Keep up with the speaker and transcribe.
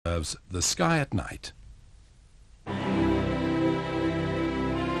observes the sky at night.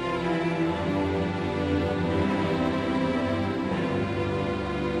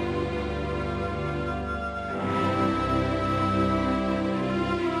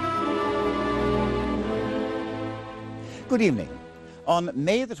 Good evening. On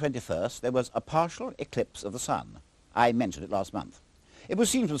May the 21st, there was a partial eclipse of the sun. I mentioned it last month. It was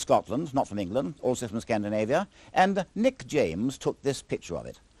seen from Scotland, not from England, also from Scandinavia, and Nick James took this picture of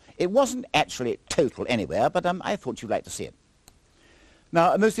it. It wasn't actually total anywhere, but I thought you'd like to see it.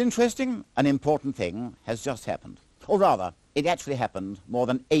 Now, a most interesting and important thing has just happened. Or rather, it actually happened more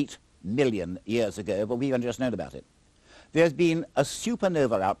than 8 million years ago, but we've only just known about it. There's been a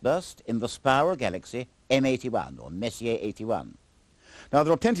supernova outburst in the spiral galaxy M81, or Messier 81. Now,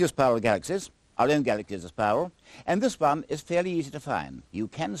 there are plenty of spiral galaxies. Our own galaxy is a spiral, and this one is fairly easy to find. You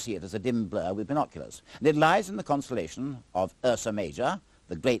can see it as a dim blur with binoculars. And it lies in the constellation of Ursa Major,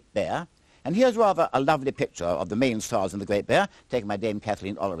 the Great Bear, and here's rather a lovely picture of the main stars in the Great Bear, taken by Dame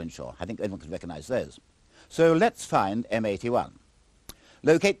Kathleen Ollerenshaw. I think everyone can recognize those. So let's find M81.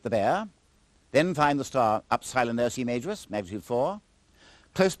 Locate the bear, then find the star Upsilon Ursae Majoris, magnitude 4.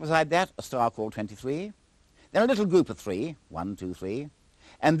 Close beside that, a star called 23. Then a little group of 3, 1, 2, 3.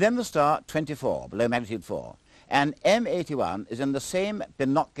 And then the star 24, below magnitude 4. And M81 is in the same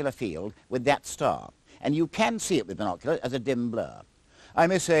binocular field with that star. And you can see it with binoculars as a dim blur. I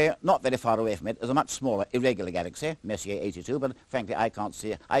may say, not very far away from it is a much smaller irregular galaxy, Messier 82, but frankly I can't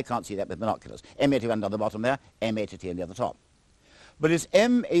see that with binoculars. M81 on the bottom there, M82 on the other top. But it's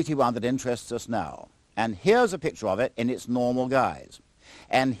M81 that interests us now. And here's a picture of it in its normal guise.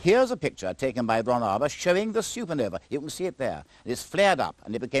 And here's a picture taken by Ron Arbour showing the supernova. You can see it there. It's flared up,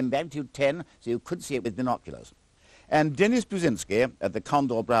 and it became magnitude 10, so you could see it with binoculars. And Denis Brzezinski at the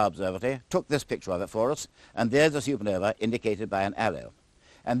Condor Brow Observatory took this picture of it for us, and there's a supernova indicated by an arrow.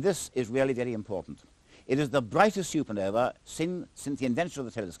 And this is really very important. It is the brightest supernova since the invention of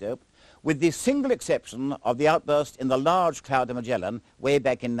the telescope, with the single exception of the outburst in the Large Cloud of Magellan way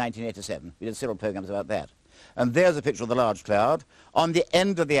back in 1987. We did several programs about that. And there's a picture of the large cloud. On the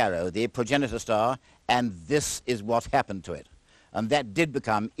end of the arrow, the progenitor star, and this is what happened to it. And that did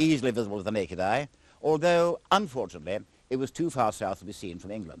become easily visible to the naked eye, although, unfortunately, it was too far south to be seen from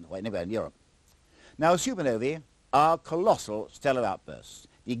England or anywhere in Europe. Now, supernovae are colossal stellar outbursts,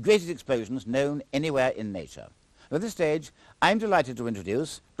 the greatest explosions known anywhere in nature. At this stage, I'm delighted to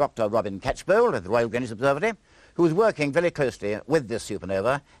introduce Dr. Robin Catchpole at the Royal Greenwich Observatory, who is working very closely with this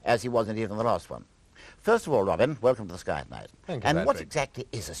supernova, as he was indeed on the last one. First of all, Robin, welcome to the Sky at Night. Thank you, And Patrick. what exactly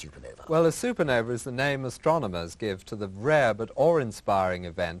is a supernova? Well, a supernova is the name astronomers give to the rare but awe-inspiring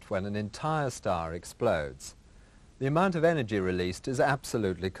event when an entire star explodes. The amount of energy released is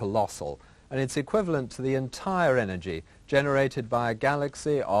absolutely colossal, and it's equivalent to the entire energy generated by a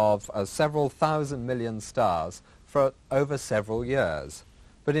galaxy of several thousand million stars for over several years.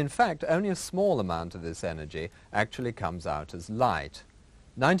 But in fact, only a small amount of this energy actually comes out as light.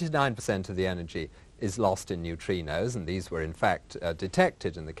 99% of the energy is lost in neutrinos, and these were in fact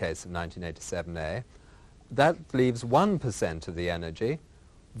detected in the case of 1987A. That leaves 1% of the energy,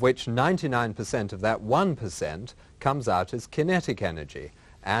 which 99% of that 1% comes out as kinetic energy.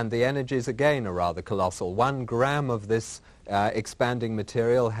 And the energies again are rather colossal. 1 gram of this expanding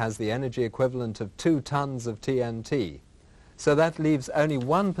material has the energy equivalent of 2 tons of TNT. So that leaves only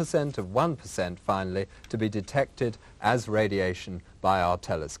 1% of 1% finally to be detected as radiation by our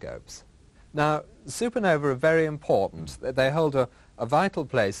telescopes. Now, supernovae are very important. They hold a vital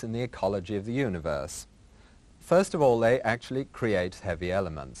place in the ecology of the universe. First of all, they actually create heavy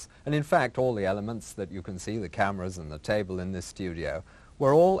elements. And in fact, all the elements that you can see, the cameras and the table in this studio,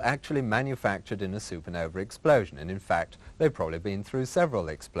 were all actually manufactured in a supernova explosion. And in fact, they've probably been through several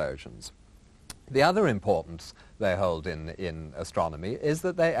explosions. The other importance they hold in astronomy is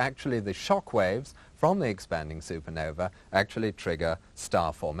that the shock waves from the expanding supernova actually trigger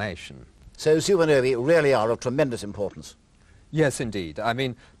star formation. So supernovae really are of tremendous importance. Yes, indeed. I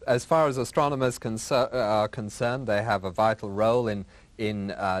mean, as far as astronomers are concerned, they have a vital role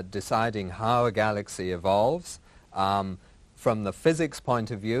in deciding how a galaxy evolves. From the physics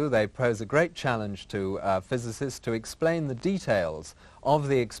point of view, they pose a great challenge to physicists to explain the details of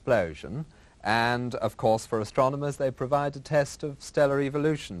the explosion. And, of course, for astronomers, they provide a test of stellar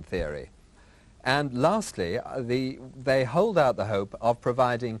evolution theory. And lastly, they hold out the hope of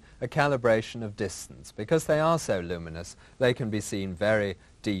providing a calibration of distance. Because they are so luminous, they can be seen very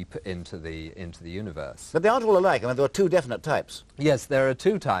deep into the universe. But they aren't all alike. I mean, there are 2 definite types. Yes, there are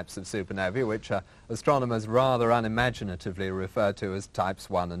 2 types of supernovae, which astronomers rather unimaginatively refer to as types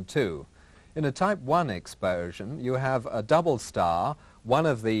 1 and 2. In a type 1 explosion, you have a double star one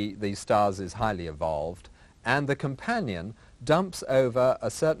of the stars is highly evolved, and the companion dumps over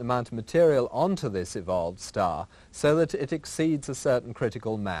a certain amount of material onto this evolved star so that it exceeds a certain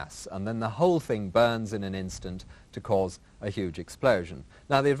critical mass, and then the whole thing burns in an instant to cause a huge explosion.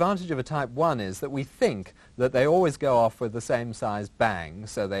 Now, the advantage of a Type 1 is that we think that they always go off with the same size bang,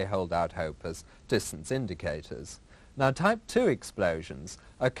 so they hold out hope as distance indicators. Now, Type 2 explosions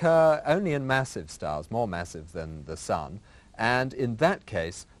occur only in massive stars, more massive than the Sun, and in that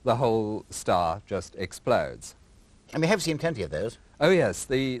case, the whole star just explodes. And we have seen plenty of those. Oh yes,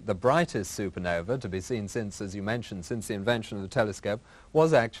 the brightest supernova to be seen since, as you mentioned, since the invention of the telescope,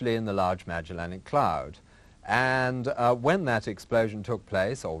 was actually in the Large Magellanic Cloud. And when that explosion took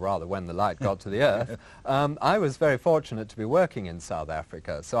place, or rather when the light got to the Earth, I was very fortunate to be working in South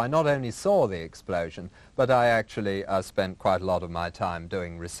Africa. So I not only saw the explosion, but I actually spent quite a lot of my time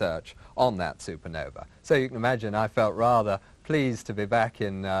doing research on that supernova. So you can imagine I felt rather pleased to be back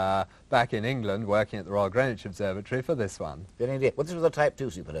in England working at the Royal Greenwich Observatory for this one. Very indeed. Well, this was a Type 2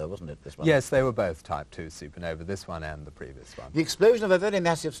 supernova, wasn't it, this one? Yes, they were both Type 2 supernova, this one and the previous one. The explosion of a very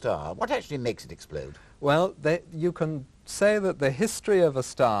massive star, what actually makes it explode? Well, you can say that the history of a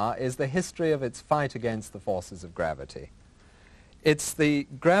star is the history of its fight against the forces of gravity. It's the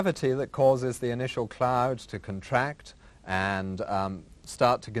gravity that causes the initial cloud to contract and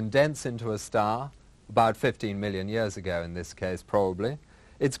start to condense into a star, about 15 million years ago in this case, probably.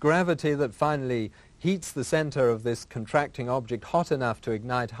 It's gravity that finally heats the center of this contracting object hot enough to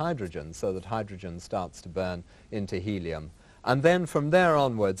ignite hydrogen, so that hydrogen starts to burn into helium. And then from there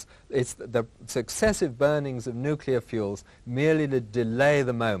onwards, it's the successive burnings of nuclear fuels merely to delay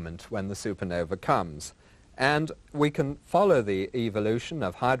the moment when the supernova comes. And we can follow the evolution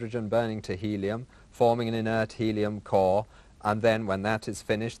of hydrogen burning to helium, forming an inert helium core, and then when that is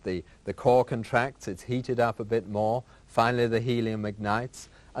finished, the core contracts, it's heated up a bit more, finally the helium ignites,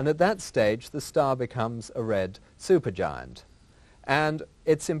 and at that stage the star becomes a red supergiant. And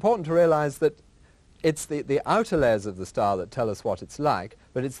it's important to realize that it's the outer layers of the star that tell us what it's like,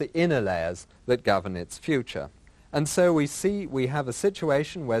 but it's the inner layers that govern its future. And so we have a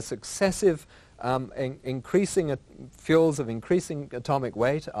situation where successive increasing fuels of increasing atomic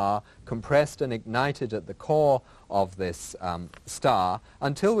weight are compressed and ignited at the core of this star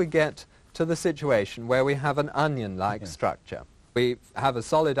until we get to the situation where we have an onion-like structure. We have a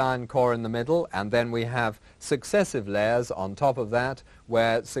solid iron core in the middle, and then we have successive layers on top of that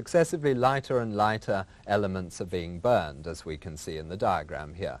where successively lighter and lighter elements are being burned, as we can see in the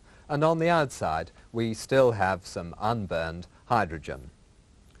diagram here. And on the outside, we still have some unburned hydrogen.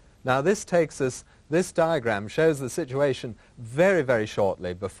 Now this diagram shows the situation very, very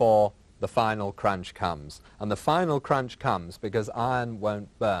shortly before the final crunch comes. And the final crunch comes because iron won't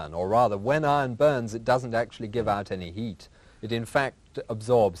burn, or rather, when iron burns, it doesn't actually give out any heat. It in fact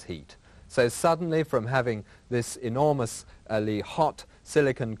absorbs heat. So suddenly, from having this enormously hot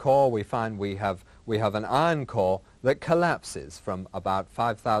silicon core, we find we have an iron core that collapses from about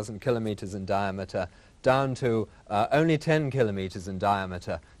 5,000 kilometers in diameter down to only 10 kilometers in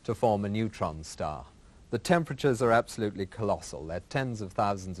diameter to form a neutron star. The temperatures are absolutely colossal. They're tens of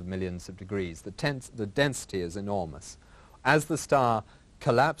thousands of millions of degrees. The density is enormous. As the star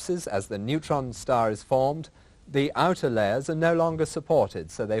collapses, as the neutron star is formed, the outer layers are no longer supported,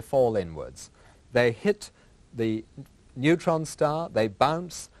 so they fall inwards. They hit the neutron star, they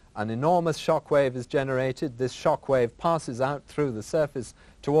bounce, an enormous shock wave is generated. This shock wave passes out through the surface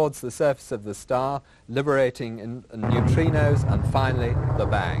towards the surface of the star, liberating neutrinos, and finally the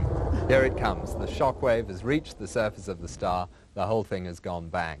bang. Here it comes. The shock wave has reached the surface of the star. The whole thing has gone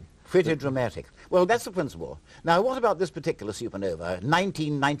bang. Pretty dramatic. Well, that's the principle. Now, what about this particular supernova,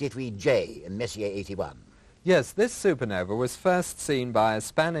 1993J in Messier 81? Yes, this supernova was first seen by a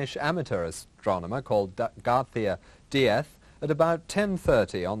Spanish amateur astronomer called García Díaz at about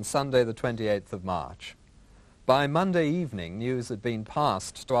 10:30 on Sunday the 28th of March. By Monday evening, news had been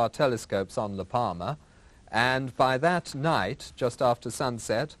passed to our telescopes on La Palma, and by that night, just after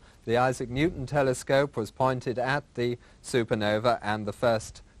sunset, the Isaac Newton telescope was pointed at the supernova and the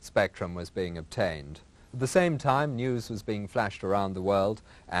first spectrum was being obtained. At the same time, news was being flashed around the world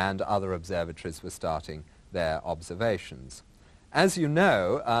and other observatories were starting their observations. As you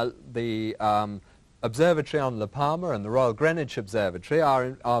know, the observatory on La Palma and the Royal Greenwich Observatory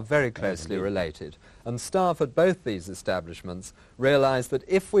are very closely related. And staff at both these establishments realized that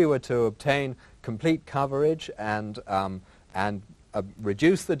if we were to obtain complete coverage and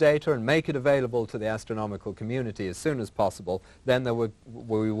reduce the data and make it available to the astronomical community as soon as possible, then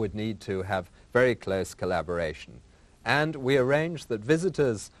we would need to have very close collaboration. And we arranged that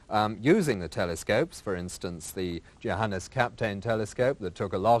visitors using the telescopes, for instance the Johannes Captain telescope that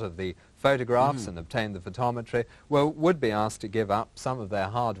took a lot of the photographs and obtained the photometry, would be asked to give up some of their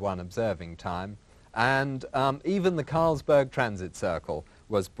hard-won observing time. And even the Carlsberg Transit Circle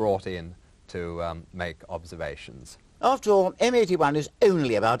was brought in to make observations. After all, M81 is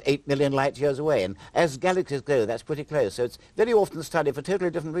only about 8 million light years away, and as galaxies go, that's pretty close, so it's very often studied for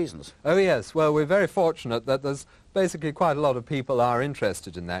totally different reasons. Oh yes, well we're very fortunate that there's basically quite a lot of people are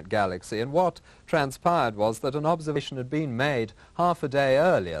interested in that galaxy, and what transpired was that an observation had been made half a day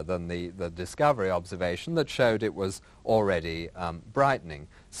earlier than the Discovery observation that showed it was already brightening.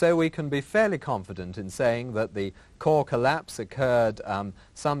 So we can be fairly confident in saying that the core collapse occurred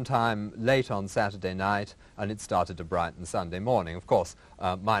sometime late on Saturday night, and it started to brighten Sunday morning, of course,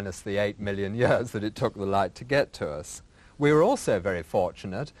 minus the 8 million years that it took the light to get to us. We were also very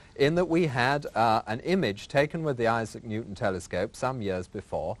fortunate in that we had an image taken with the Isaac Newton telescope some years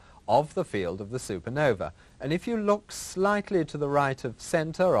before of the field of the supernova. And if you look slightly to the right of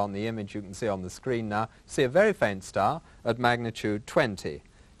center on the image you can see on the screen now, see a very faint star at magnitude 20.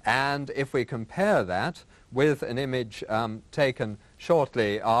 And if we compare that with an image taken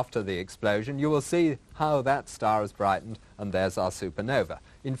shortly after the explosion, you will see how that star has brightened, and there's our supernova.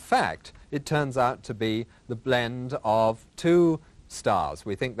 In fact, it turns out to be the blend of two stars.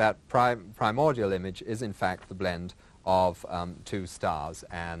 We think that primordial image is in fact the blend of two stars,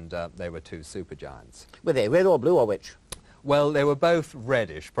 and they were two supergiants. Were they red or blue or which? Well, they were both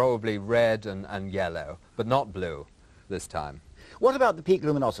reddish, probably red and yellow, but not blue this time. What about the peak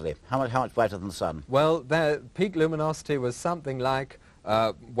luminosity? How much brighter than the sun? Well, their peak luminosity was something like,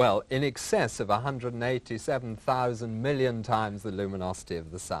 well, in excess of 187,000 million times the luminosity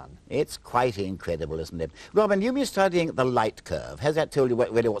of the sun. It's quite incredible, isn't it? Robin, you've been studying the light curve. Has that told you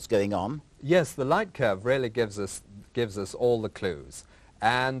really what's going on? Yes, the light curve really gives us all the clues.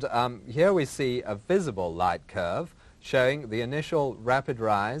 And here we see a visible light curve showing the initial rapid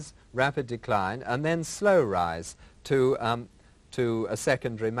rise, rapid decline, and then slow rise to a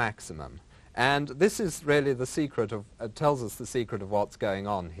secondary maximum. And this is really the secret of, tells us the secret of what's going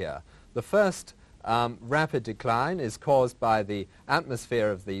on here. The first rapid decline is caused by the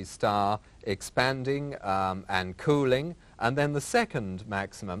atmosphere of the star expanding and cooling, and then the second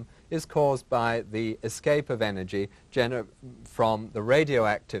maximum is caused by the escape of energy from the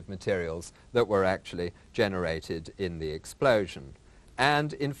radioactive materials that were actually generated in the explosion.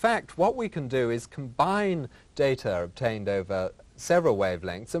 And in fact, what we can do is combine data obtained over several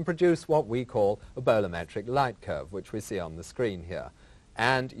wavelengths and produce what we call a bolometric light curve, which we see on the screen here.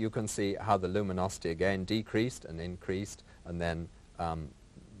 And you can see how the luminosity again decreased and increased and then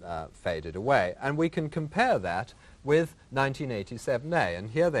faded away. And we can compare that with 1987A.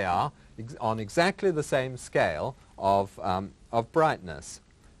 And here they are on exactly the same scale of brightness.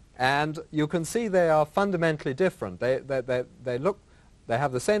 And you can see they are fundamentally different. They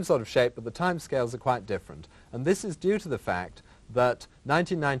have the same sort of shape, but the time scales are quite different. And this is due to the fact that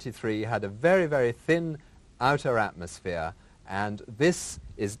 1993 had a very, very thin outer atmosphere, and this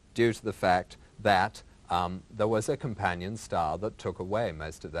is due to the fact that there was a companion star that took away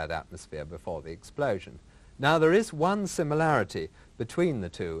most of that atmosphere before the explosion. Now, there is one similarity between the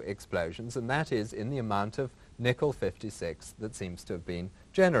two explosions, and that is in the amount of nickel-56 that seems to have been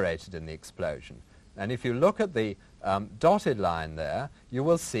generated in the explosion. And if you look at the dotted line there, you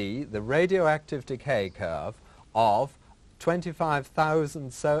will see the radioactive decay curve of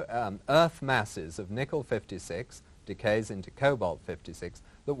 25,000 Earth masses of nickel-56 decays into cobalt-56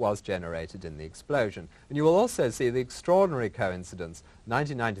 that was generated in the explosion. And you will also see the extraordinary coincidence,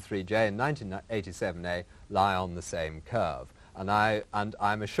 1993J and 1987A lie on the same curve. And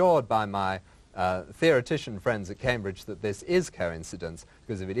I'm assured by my theoretician friends at Cambridge that this is coincidence,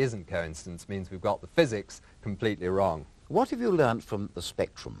 because if it isn't coincidence, it means we've got the physics completely wrong. What have you learnt from the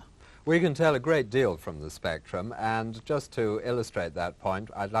spectrum? We can tell a great deal from the spectrum, and just to illustrate that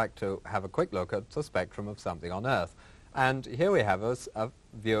point, I'd like to have a quick look at the spectrum of something on Earth. And here we have a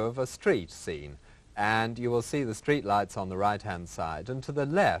view of a street scene, and you will see the street lights on the right-hand side, and to the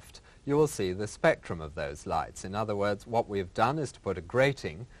left you will see the spectrum of those lights. In other words, what we have done is to put a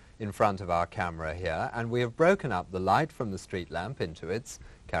grating in front of our camera here, and we have broken up the light from the street lamp into its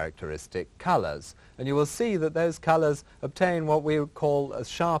characteristic colors. And you will see that those colors obtain what we would call as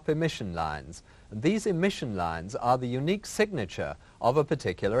sharp emission lines. And these emission lines are the unique signature of a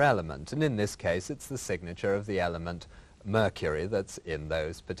particular element, and in this case it's the signature of the element mercury that's in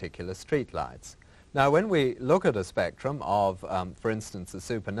those particular street lights. Now, when we look at a spectrum of, for instance, a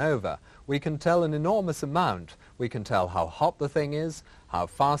supernova, we can tell an enormous amount. We can tell how hot the thing is, how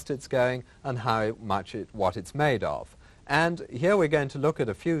fast it's going, and how much what it's made of. And here we're going to look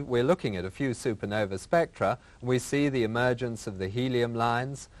at we're looking at a few supernova spectra. We see the emergence of the helium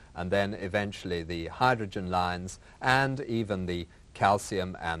lines, and then eventually the hydrogen lines, and even the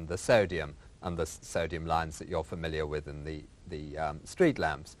calcium and the sodium lines that you're familiar with in the street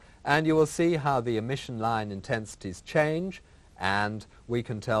lamps. And you will see how the emission line intensities change, and we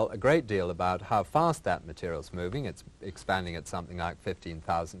can tell a great deal about how fast that material is moving. It's expanding at something like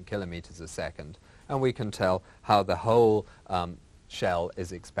 15,000 kilometers a second, and we can tell how the whole shell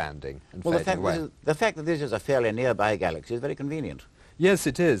is expanding and fading away. The fact that this is a fairly nearby galaxy is very convenient. Yes,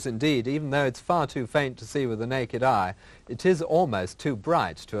 it is indeed. Even though it's far too faint to see with the naked eye, it is almost too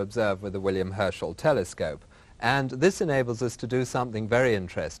bright to observe with the William Herschel telescope. And this enables us to do something very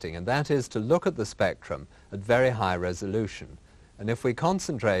interesting, and that is to look at the spectrum at very high resolution. And if we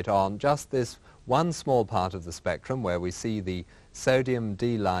concentrate on just this one small part of the spectrum where we see the sodium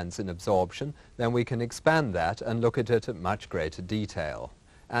D lines in absorption, then we can expand that and look at it at much greater detail.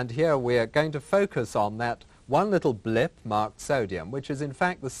 And here we are going to focus on that one little blip marked sodium, which is in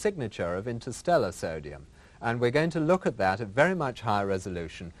fact the signature of interstellar sodium. And we're going to look at that at very much higher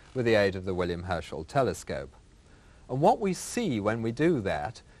resolution with the aid of the William Herschel telescope. And what we see when we do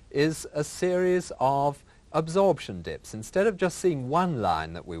that is a series of absorption dips. Instead of just seeing one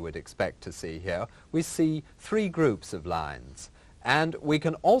line that we would expect to see here, we see three groups of lines. And we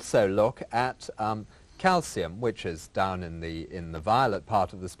can also look at calcium, which is down in the violet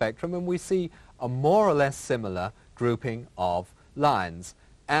part of the spectrum, and we see a more or less similar grouping of lines.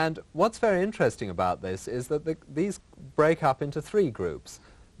 And what's very interesting about this is that these break up into three groups.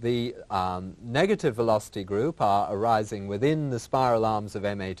 The negative velocity group are arising within the spiral arms of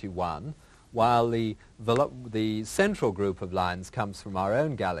M81, while the central group of lines comes from our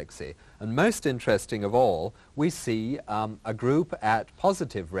own galaxy. And most interesting of all, we see a group at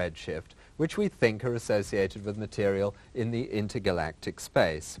positive redshift, which we think are associated with material in the intergalactic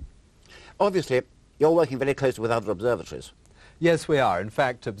space. Obviously, you're working very closely with other observatories. Yes, we are. In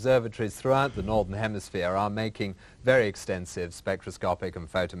fact, observatories throughout the Northern Hemisphere are making very extensive spectroscopic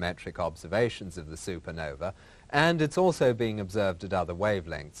and photometric observations of the supernova, and it's also being observed at other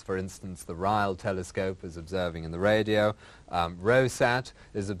wavelengths. For instance, the Ryle telescope is observing in the radio, ROSAT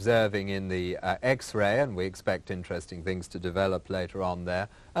is observing in the X-ray, and we expect interesting things to develop later on there,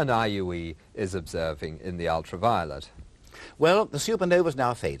 and IUE is observing in the ultraviolet. Well, the supernova is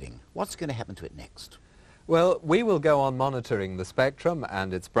now fading. What's going to happen to it next? Well, we will go on monitoring the spectrum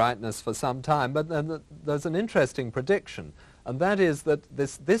and its brightness for some time, but then there's an interesting prediction, and that is that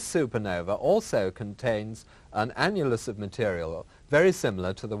this supernova also contains an annulus of material very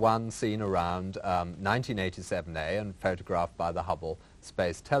similar to the one seen around 1987A and photographed by the Hubble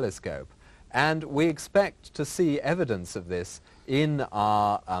Space Telescope. And we expect to see evidence of this in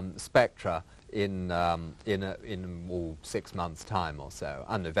our spectra in 6 months' time or so,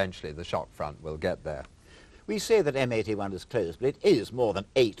 and eventually the shock front will get there. We say that M81 is close, but it is more than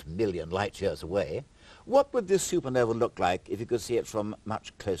 8 million light years away. What would this supernova look like if you could see it from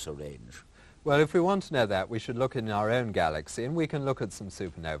much closer range? Well, if we want to know that, we should look in our own galaxy, and we can look at some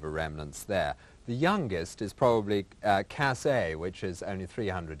supernova remnants there. The youngest is probably Cas A, which is only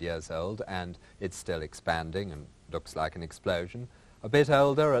 300 years old, and it's still expanding and looks like an explosion. A bit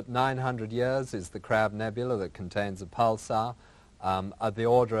older, at 900 years, is the Crab Nebula that contains a pulsar. At the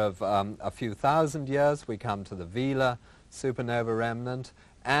order of a few thousand years, we come to the Vela supernova remnant,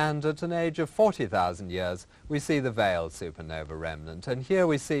 and at an age of 40,000 years, we see the Veil supernova remnant. And here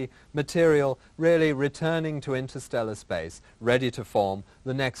we see material really returning to interstellar space, ready to form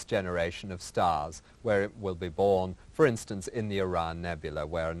the next generation of stars, where it will be born, for instance, in the Orion Nebula,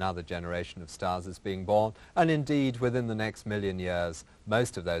 where another generation of stars is being born. And indeed, within the next million years,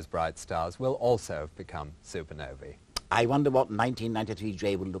 most of those bright stars will also have become supernovae. I wonder what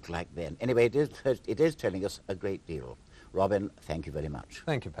 1993J will look like then. Anyway, it is telling us a great deal. Robin, thank you very much.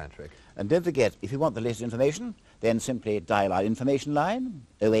 Thank you, Patrick. And don't forget, if you want the latest information, then simply dial our information line,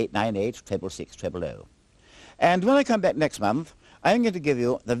 0898 666 000. And when I come back next month, I'm going to give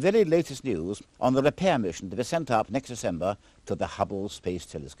you the very latest news on the repair mission to be sent up next December to the Hubble Space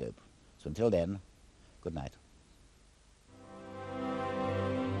Telescope. So until then, good night.